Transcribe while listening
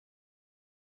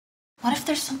What if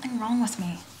there's something wrong with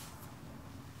me?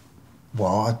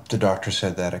 Well, the doctor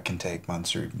said that it can take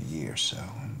months or even years, so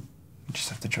you just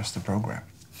have to trust the program.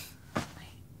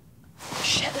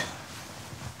 Shit.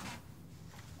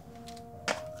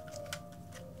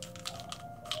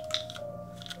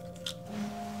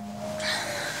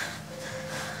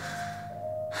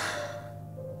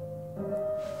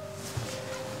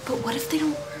 But what if they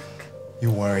don't work? You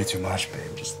worry too much, babe.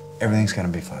 Everything's gonna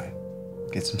be fine.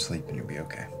 Get some sleep and you'll be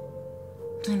okay.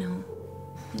 I know.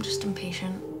 I'm just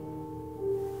impatient.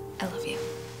 I love you.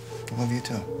 I love you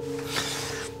too.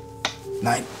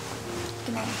 Night.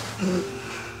 Good night.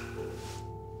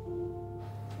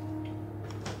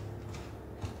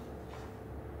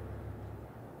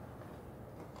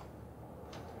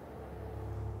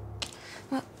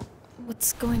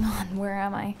 What's going on? Where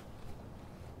am I?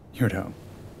 You're at home.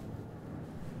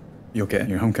 You okay?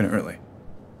 You're home kind of early.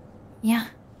 Yeah,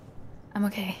 I'm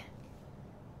okay.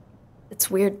 It's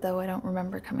weird, though. I don't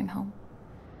remember coming home.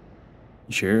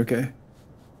 You sure you're okay?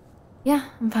 Yeah,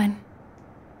 I'm fine.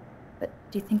 But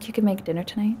do you think you could make dinner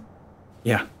tonight?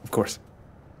 Yeah, of course.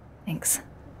 Thanks.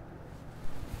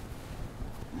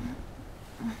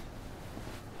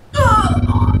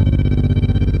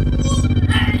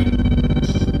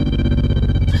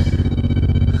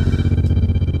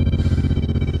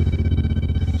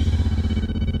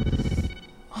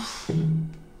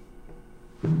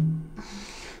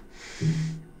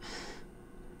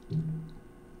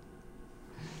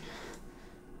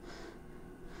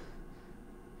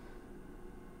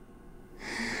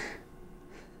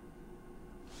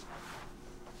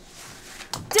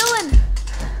 Dylyn!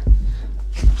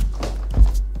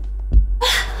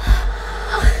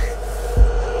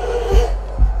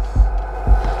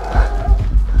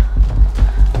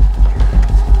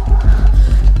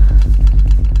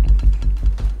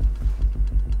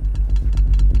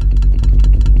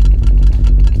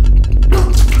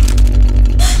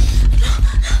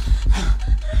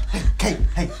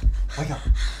 Hey, wake up.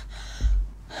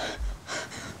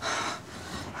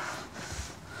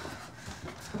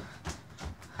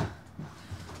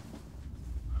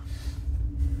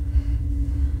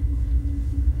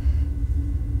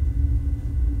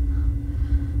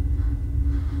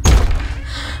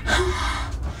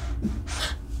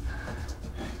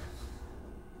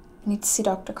 I need to see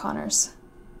Dr. Connors.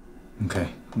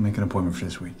 Okay, I'll make an appointment for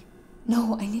this week.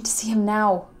 No, I need to see him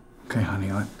now. Okay,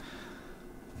 honey, I'll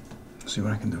see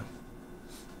what I can do.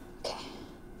 Okay.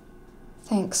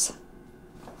 Thanks.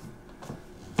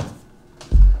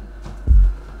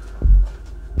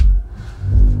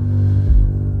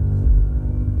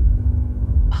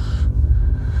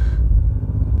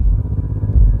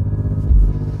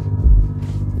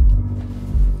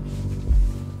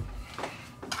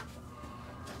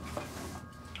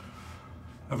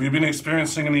 Have you been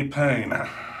experiencing any pain?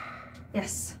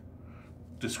 Yes.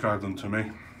 Describe them to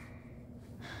me.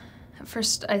 At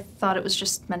first, I thought it was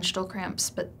just menstrual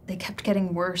cramps, but they kept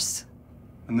getting worse.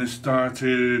 And this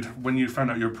started when you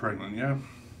found out you were pregnant, yeah?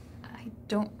 I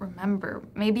don't remember.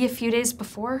 Maybe a few days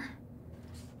before?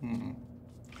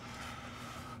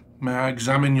 May I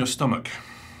examine your stomach?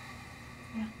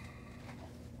 Yeah.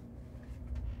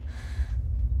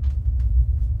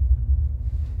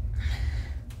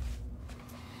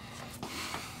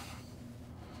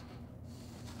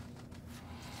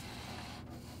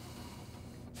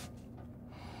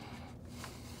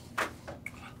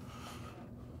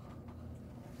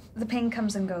 The pain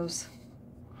comes and goes.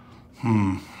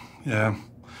 Yeah.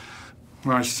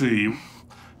 I see.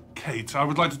 Kate, I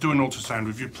would like to do an ultrasound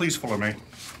with you. Please follow me.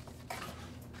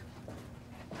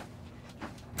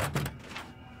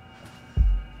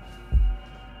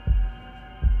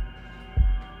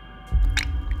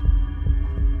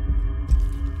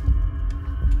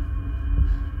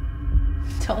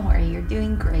 Don't worry, you're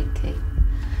doing great, Kate.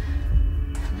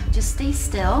 Now just stay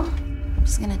still. I'm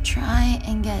just gonna try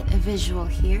and get a visual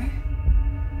here.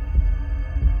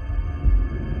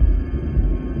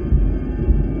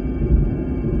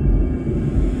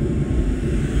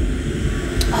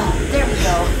 Oh, there we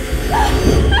go.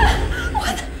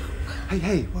 What?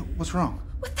 Hey, what's wrong?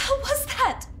 What the hell was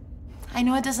that? I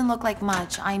know it doesn't look like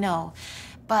much, I know.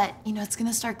 But, you know, it's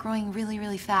gonna start growing really,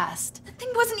 really fast. That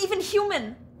thing wasn't even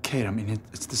human. Kate, I mean,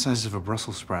 it's the size of a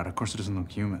Brussels sprout. Of course it doesn't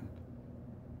look human.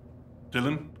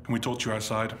 Dylyn, can we talk to you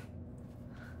outside?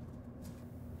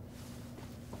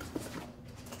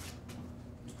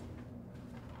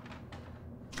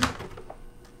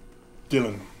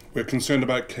 Dylyn, we're concerned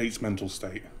about Kate's mental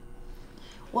state.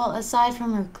 Well, aside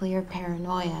from her clear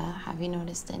paranoia, have you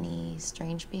noticed any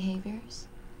strange behaviors?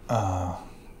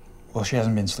 Well, she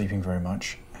hasn't been sleeping very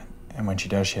much. And when she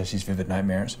does, she has these vivid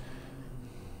nightmares.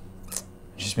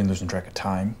 she's been losing track of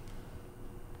time.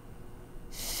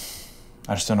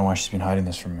 I just don't know why she's been hiding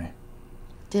this from me.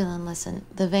 Dylyn, listen.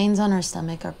 The veins on her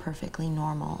stomach are perfectly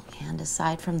normal. And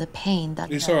aside from the pain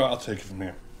that... It's all right, I'll take it from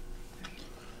here.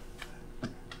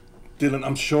 Dylyn,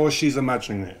 I'm sure she's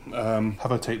imagining it.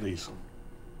 Have her take these.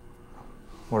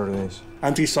 What are these?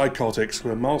 Antipsychotics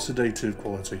with mild sedative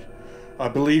quality. I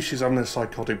believe she's having a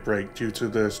psychotic break due to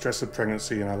the stress of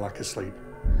pregnancy and her lack of sleep.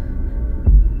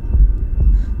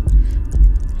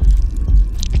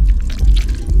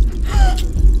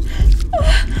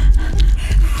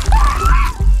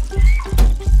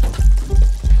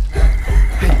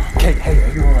 Hey,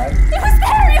 are you alright? It was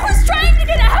Harry! I was trying to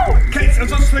get out! Kate,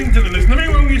 there's a sling, Dylyn. There's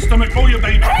nothing wrong with your stomach or your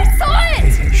baby. I saw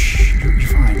it! Hey, shh, you're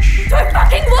fine, shh. Do I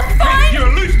fucking look fine? Kate, you're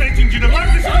hallucinating, Gina.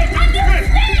 Like this don't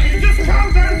understand! You just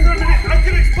calm down for a minute. I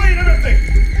can explain everything.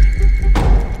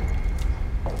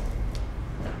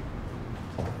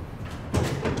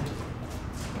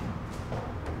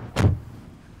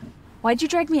 Why'd you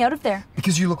drag me out of there?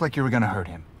 Because you look like you were gonna hurt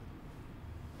him.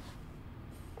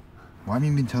 Why haven't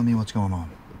you been telling me what's going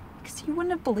on? Because you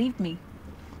wouldn't have believed me.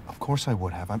 Of course I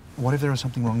would have. What if there was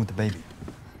something wrong with the baby?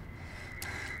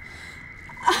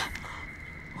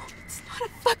 It's not a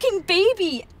fucking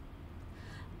baby!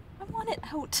 I want it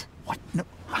out. What? No,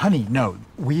 honey, no.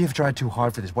 We have tried too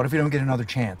hard for this. What if we don't get another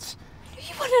chance?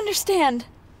 You wouldn't understand.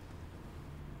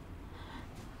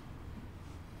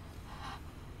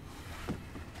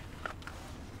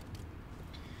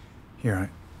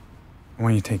 Here, I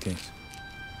want you to take these.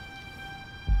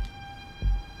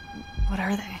 What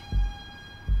are they?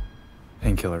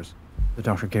 Painkillers. The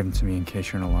doctor gave them to me in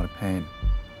case you're in a lot of pain.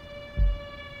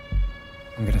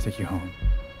 I'm gonna take you home,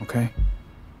 okay?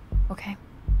 Okay.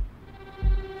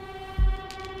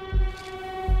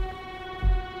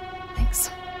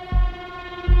 Thanks.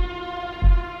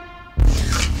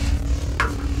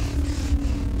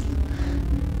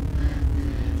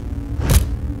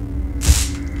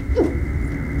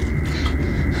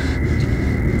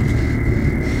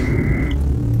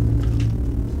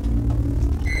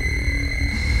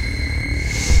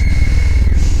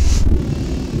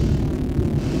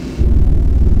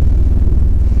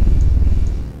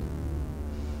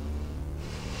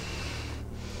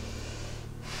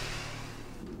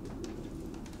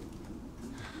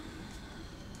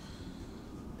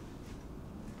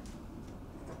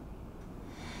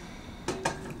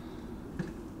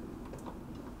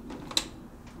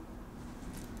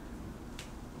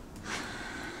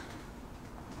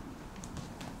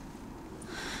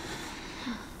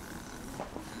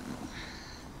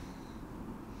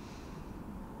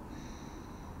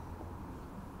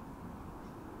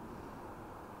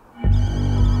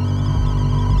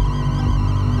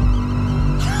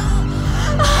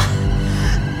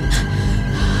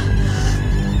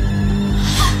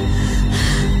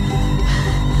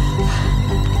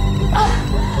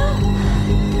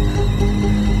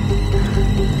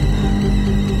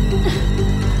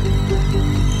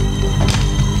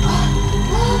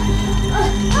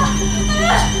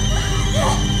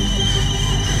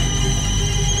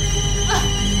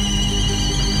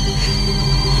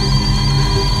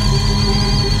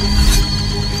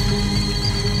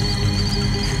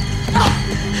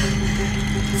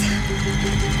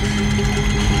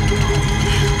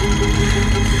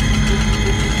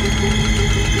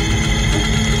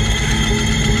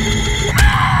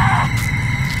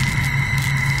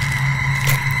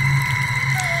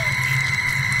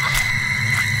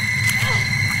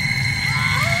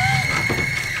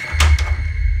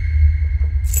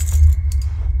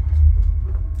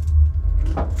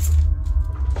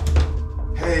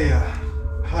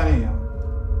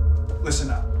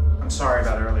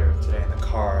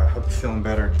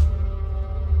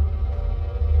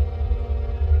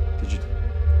 Did you